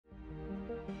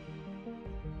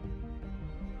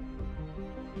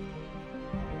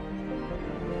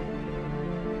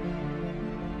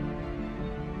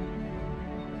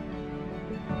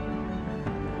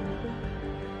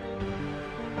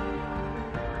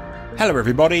Hello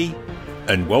everybody,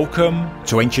 and welcome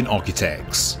to Ancient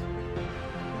Architects.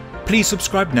 Please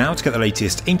subscribe now to get the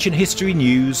latest ancient history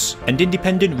news and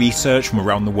independent research from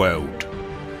around the world.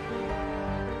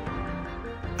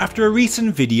 After a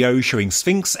recent video showing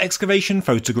Sphinx excavation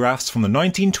photographs from the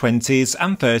 1920s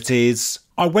and 30s,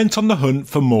 I went on the hunt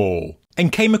for more,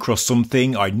 and came across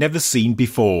something I'd never seen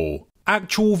before.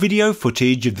 Actual video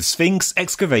footage of the Sphinx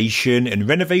excavation and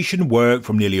renovation work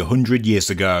from nearly 100 years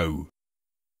ago.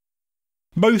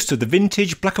 Most of the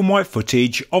vintage black and white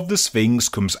footage of the Sphinx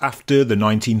comes after the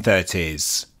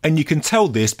 1930s, and you can tell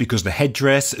this because the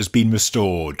headdress has been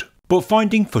restored. But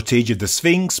finding footage of the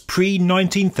Sphinx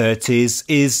pre-1930s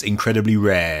is incredibly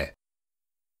rare.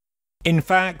 In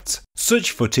fact,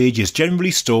 such footage is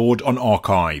generally stored on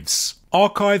archives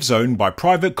owned by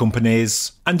private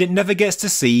companies, and it never gets to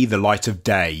see the light of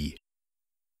day.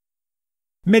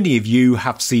 Many of you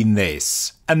have seen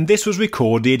this, and this was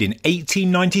recorded in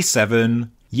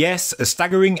 1897, yes, a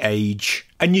staggering age,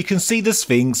 and you can see the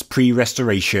Sphinx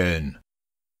pre-restoration.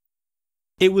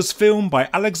 It was filmed by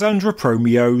Alexandra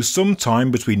Promio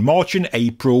sometime between March and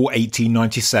April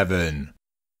 1897.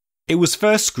 It was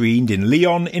first screened in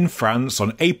Lyon in France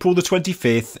on April the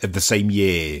 25th of the same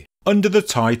year, under the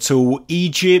title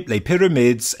Egypt, les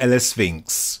Pyramides et les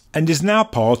Sphinx, and is now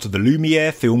part of the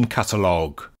Lumiere film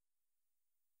catalogue.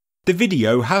 The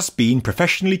video has been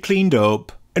professionally cleaned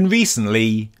up, and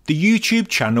recently, the YouTube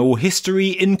channel History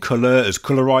in Colour has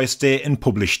colourised it and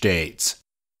published it.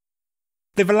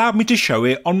 They've allowed me to show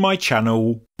it on my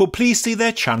channel, but please see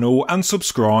their channel and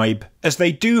subscribe, as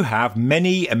they do have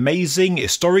many amazing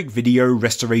historic video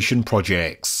restoration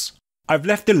projects. I've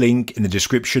left a link in the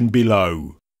description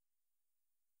below.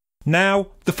 Now,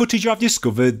 the footage I've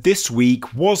discovered this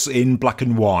week was in black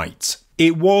and white.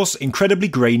 It was incredibly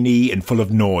grainy and full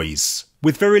of noise,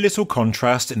 with very little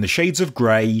contrast in the shades of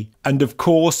grey, and of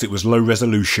course it was low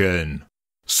resolution.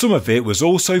 Some of it was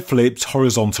also flipped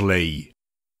horizontally.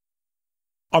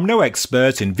 I'm no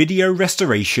expert in video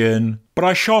restoration, but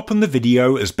I sharpened the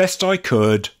video as best I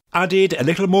could, added a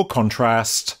little more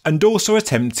contrast, and also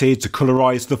attempted to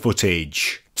colorise the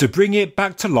footage, to bring it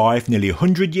back to life nearly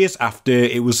 100 years after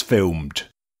it was filmed.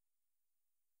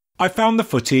 I found the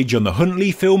footage on the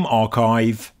Huntley Film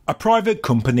Archive, a private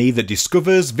company that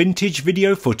discovers vintage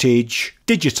video footage,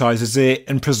 digitises it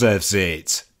and preserves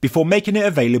it, before making it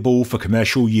available for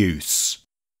commercial use.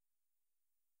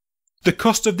 The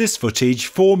cost of this footage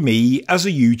for me as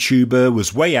a YouTuber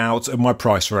was way out of my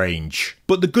price range,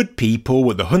 but the good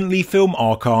people at the Huntley Film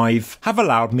Archive have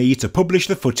allowed me to publish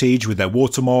the footage with their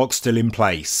watermark still in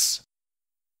place.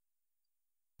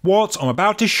 What I'm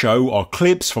about to show are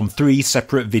clips from 3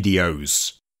 separate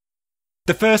videos.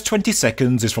 The first 20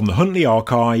 seconds is from the Huntley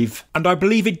Archive, and I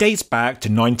believe it dates back to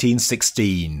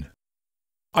 1916.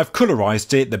 I've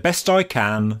colourised it the best I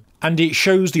can, and it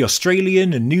shows the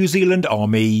Australian and New Zealand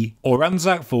Army, or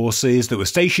Anzac forces that were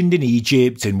stationed in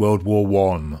Egypt in World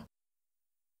War I.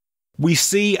 We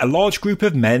see a large group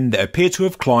of men that appear to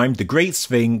have climbed the Great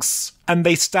Sphinx, and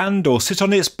they stand or sit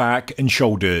on its back and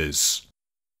shoulders.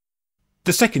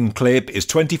 The second clip is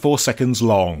 24 seconds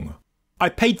long. I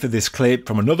paid for this clip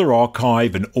from another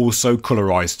archive and also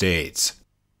colourised it.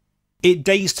 It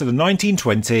dates to the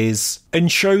 1920s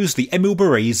and shows the Emil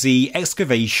Baresi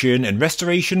excavation and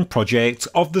restoration project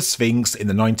of the Sphinx in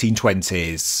the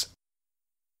 1920s.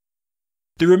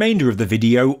 The remainder of the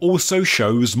video also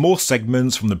shows more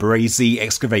segments from the Baresi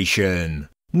excavation,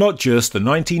 not just the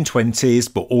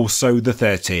 1920s but also the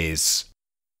 30s.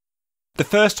 The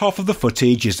first half of the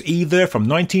footage is either from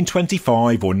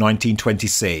 1925 or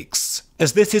 1926,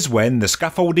 as this is when the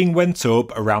scaffolding went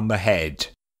up around the head.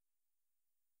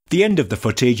 The end of the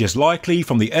footage is likely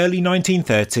from the early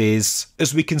 1930s,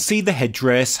 as we can see the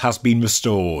headdress has been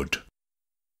restored.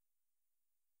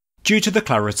 Due to the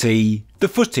clarity, the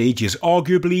footage is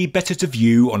arguably better to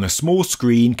view on a small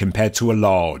screen compared to a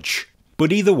large,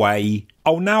 but either way,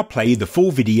 I'll now play the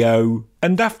full video,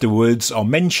 and afterwards I'll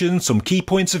mention some key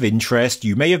points of interest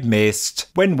you may have missed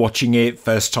when watching it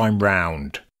first time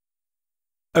round.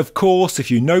 Of course,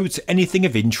 if you note anything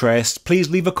of interest, please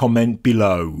leave a comment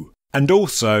below. And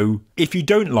also, if you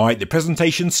don't like the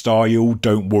presentation style,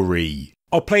 don't worry.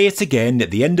 I'll play it again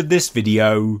at the end of this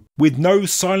video, with no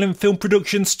silent film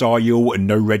production style and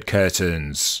no red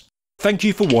curtains. Thank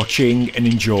you for watching and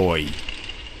enjoy.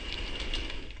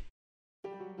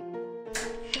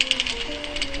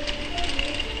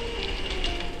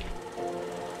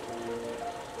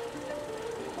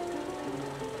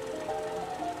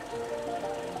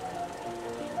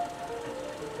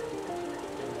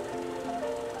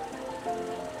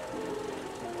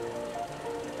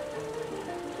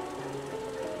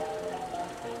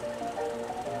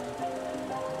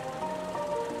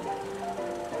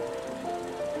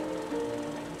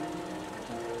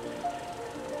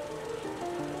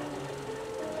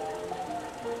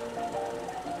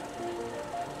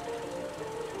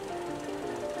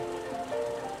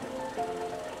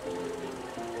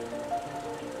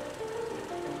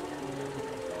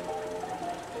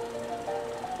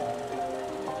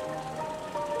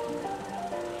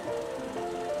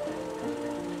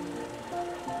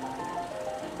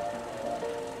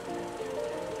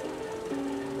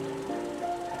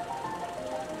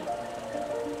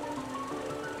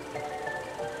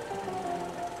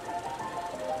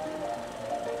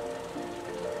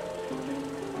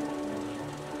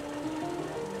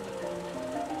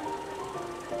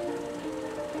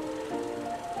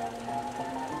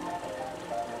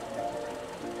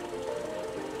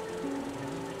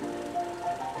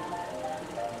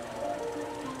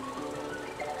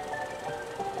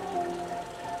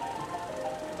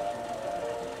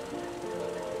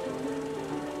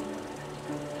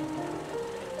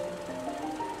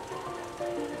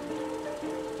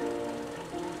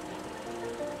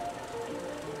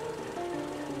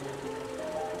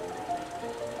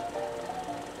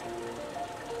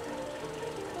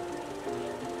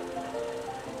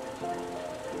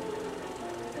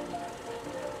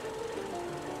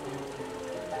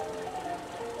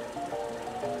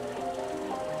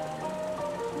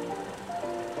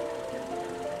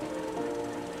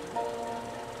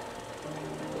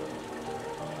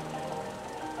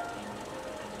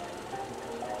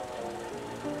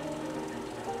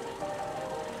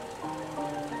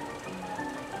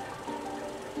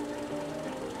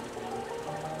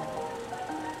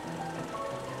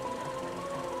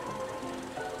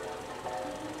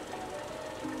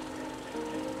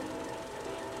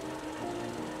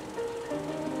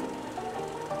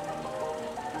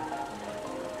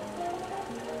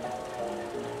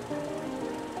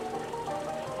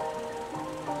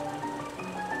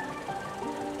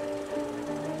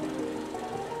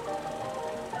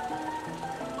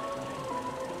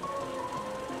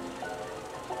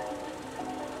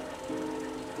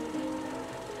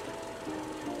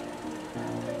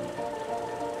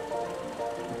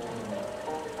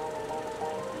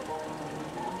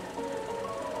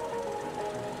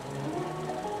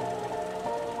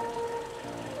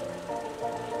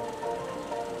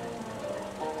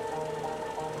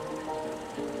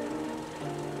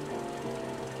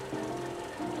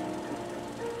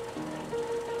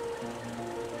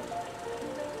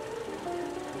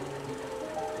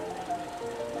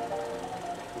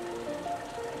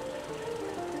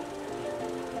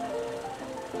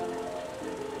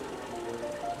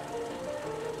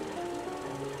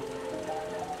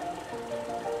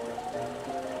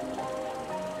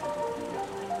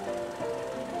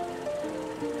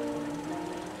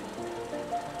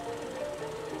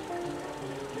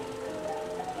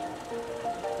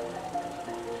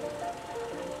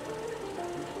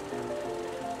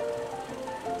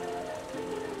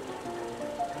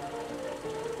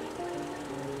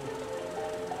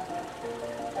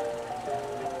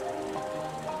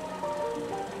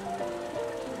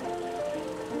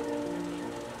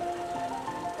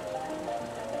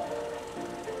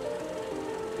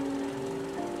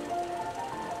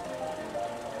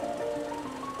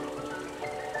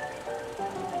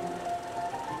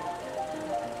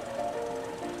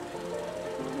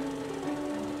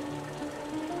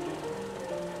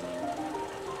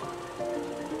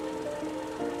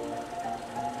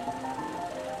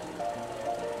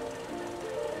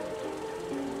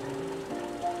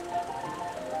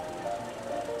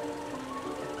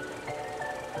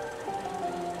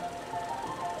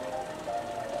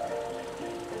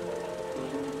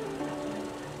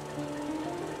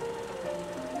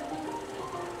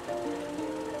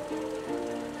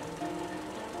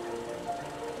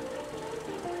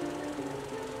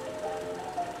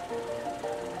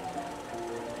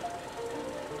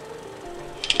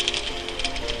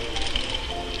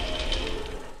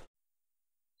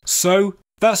 So,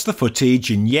 that's the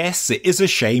footage, and yes, it is a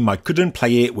shame I couldn't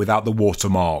play it without the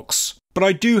watermarks, but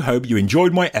I do hope you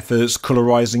enjoyed my efforts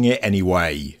colourising it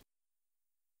anyway.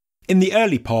 In the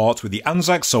early part with the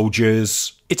Anzac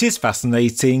soldiers, it is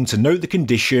fascinating to note the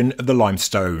condition of the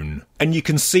limestone, and you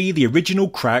can see the original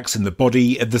cracks in the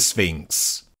body of the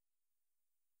Sphinx.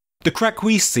 The crack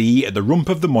we see at the rump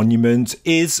of the monument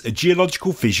is a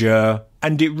geological fissure,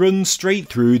 and it runs straight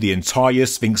through the entire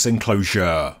Sphinx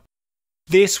enclosure.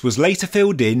 This was later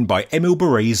filled in by Emil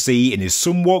Baresi in his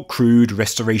somewhat crude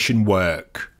restoration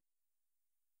work.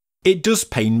 It does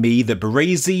pain me that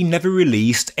Baresi never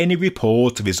released any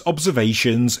report of his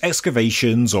observations,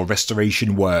 excavations or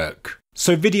restoration work,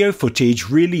 so video footage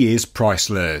really is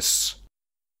priceless.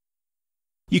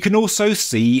 You can also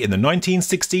see in the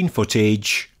 1916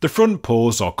 footage, the front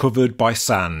paws are covered by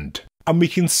sand, and we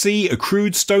can see a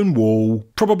crude stone wall,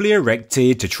 probably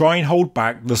erected to try and hold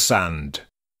back the sand.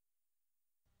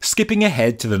 Skipping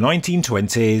ahead to the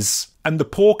 1920s, and the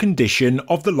poor condition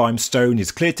of the limestone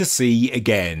is clear to see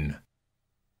again.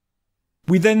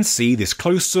 We then see this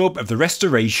close-up of the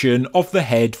restoration of the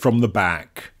head from the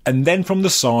back, and then from the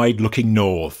side looking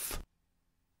north.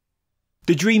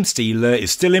 The Dream Stealer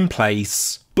is still in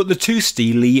place, but the two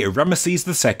stelae of Ramesses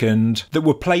II that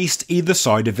were placed either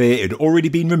side of it had already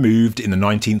been removed in the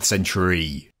 19th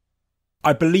century.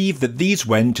 I believe that these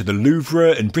went to the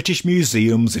Louvre and British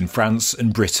museums in France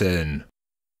and Britain.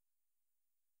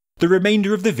 The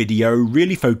remainder of the video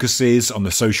really focuses on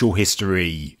the social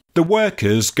history, the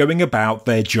workers going about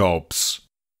their jobs.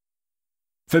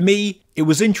 For me, it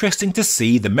was interesting to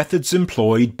see the methods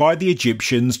employed by the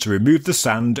Egyptians to remove the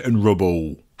sand and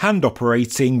rubble, hand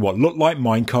operating what looked like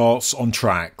minecarts on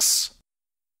tracks.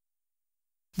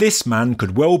 This man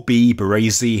could well be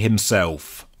Baresi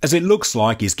himself, as it looks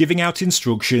like he's giving out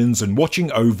instructions and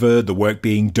watching over the work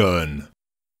being done.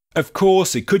 Of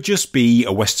course, it could just be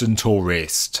a Western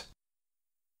tourist.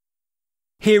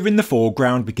 Here in the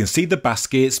foreground we can see the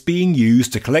baskets being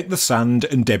used to collect the sand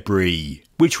and debris,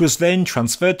 which was then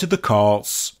transferred to the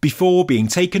carts before being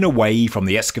taken away from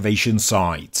the excavation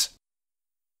site.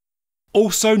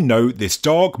 Also note this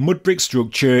dark mud brick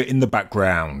structure in the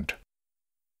background.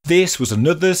 This was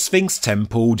another Sphinx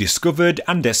temple discovered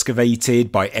and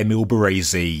excavated by Emil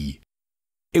Baresi.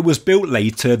 It was built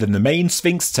later than the main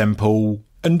Sphinx temple,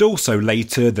 and also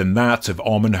later than that of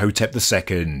Amenhotep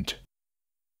II.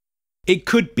 It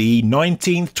could be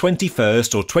 19th,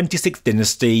 21st or 26th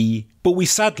dynasty, but we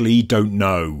sadly don't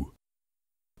know.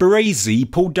 Baresi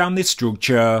pulled down this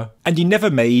structure, and he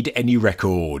never made any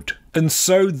record, and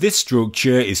so this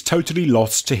structure is totally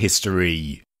lost to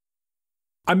history.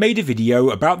 I made a video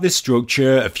about this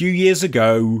structure a few years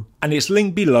ago, and it's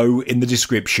linked below in the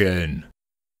description.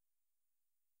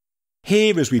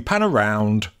 Here, as we pan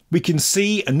around, we can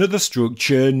see another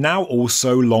structure now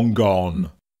also long gone.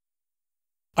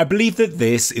 I believe that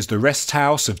this is the rest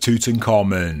house of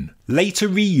Tutankhamun, later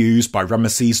reused by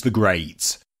Ramesses the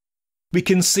Great. We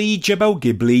can see Jebel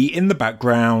Ghibli in the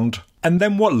background, and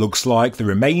then what looks like the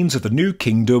remains of the New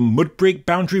Kingdom mud brick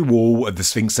boundary wall of the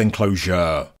Sphinx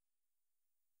enclosure.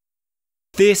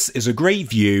 This is a great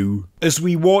view as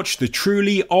we watch the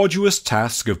truly arduous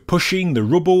task of pushing the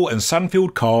rubble and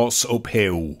sandfield carts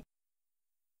uphill.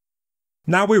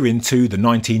 Now we're into the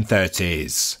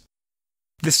 1930s.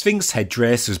 The Sphinx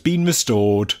headdress has been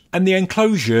restored, and the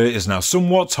enclosure is now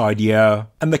somewhat tidier,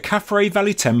 and the Khafre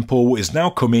Valley Temple is now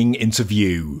coming into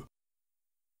view.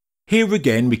 Here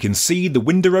again we can see the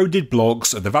wind-eroded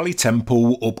blocks of the Valley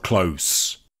Temple up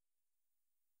close.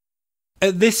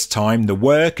 At this time the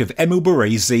work of Emil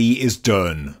Baresi is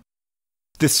done.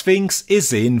 The Sphinx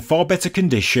is in far better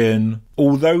condition,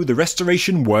 although the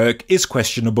restoration work is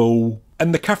questionable,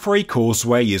 and the Khafre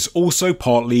Causeway is also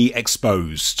partly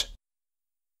exposed.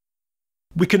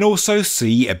 We can also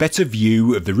see a better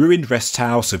view of the ruined rest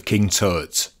house of King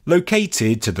Tut,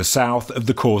 located to the south of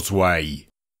the causeway.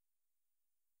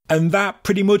 And that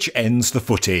pretty much ends the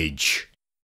footage.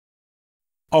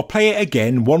 I'll play it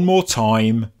again one more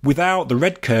time, without the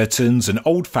red curtains and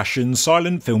old-fashioned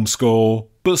silent film score,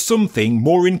 but something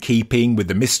more in keeping with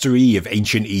the mystery of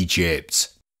ancient Egypt.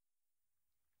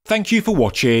 Thank you for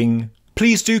watching.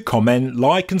 Please do comment,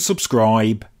 like and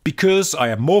subscribe, because I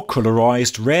have more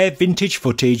colourised rare vintage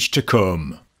footage to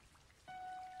come.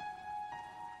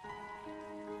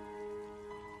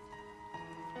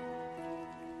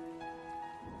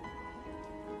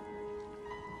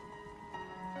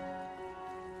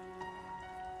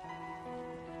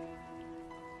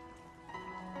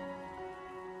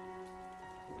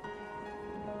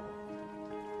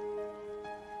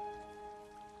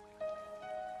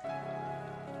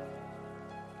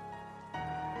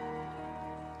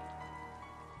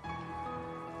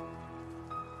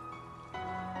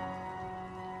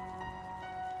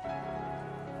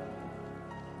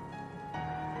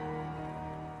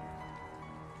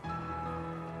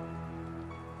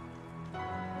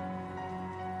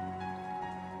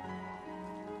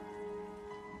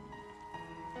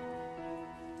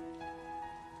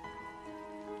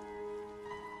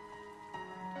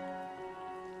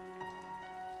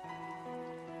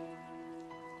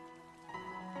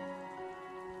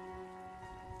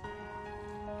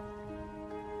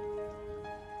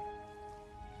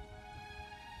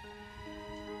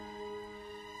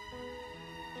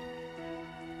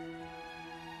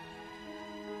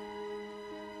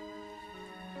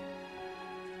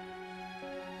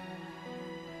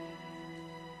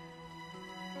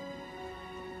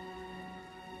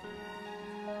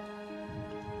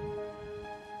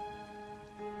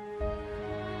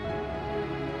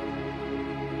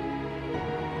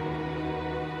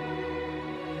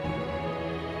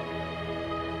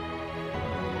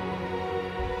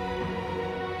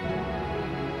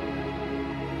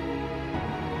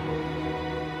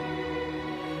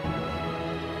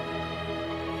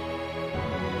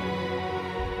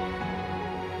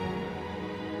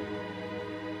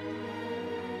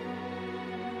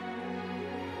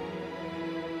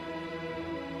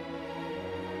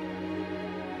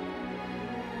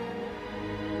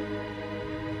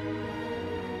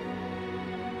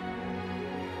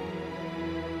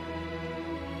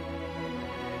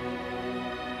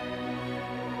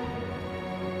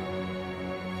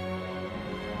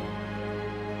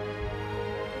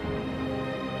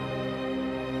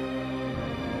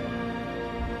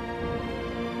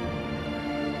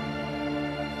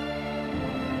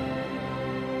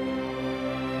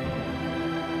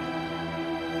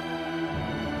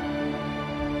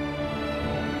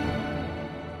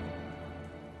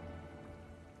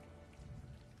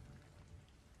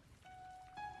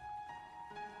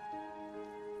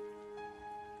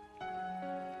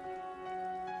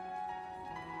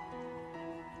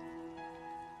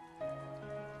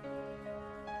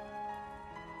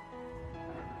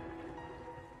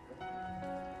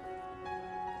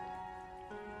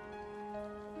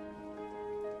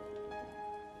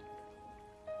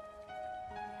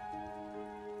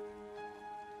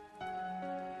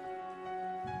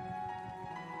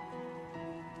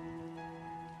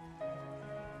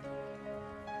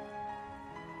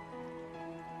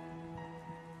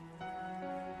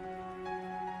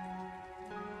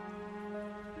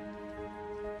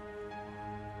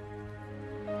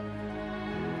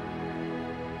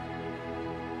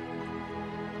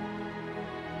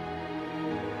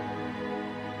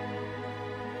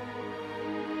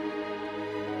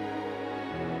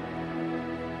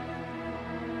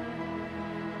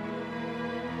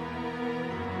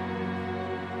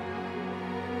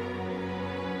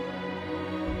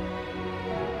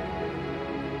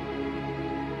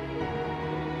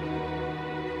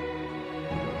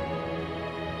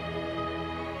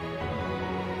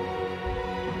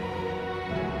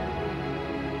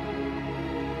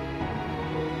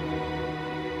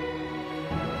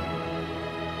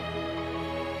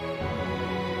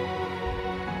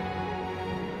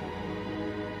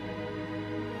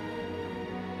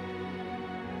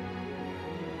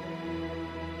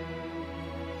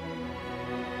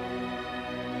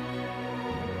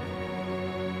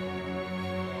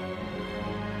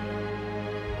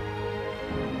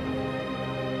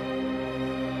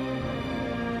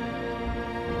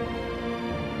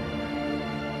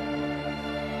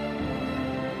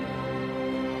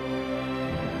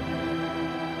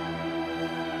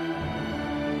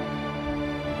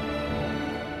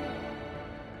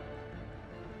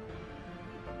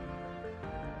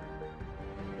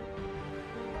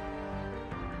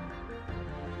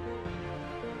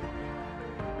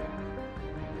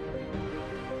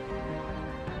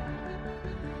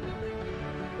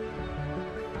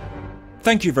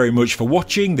 Thank you very much for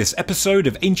watching this episode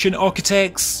of Ancient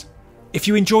Architects. If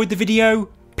you enjoyed the video,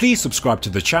 please subscribe to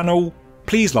the channel,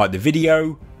 please like the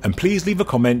video, and please leave a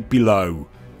comment below.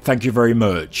 Thank you very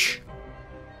much.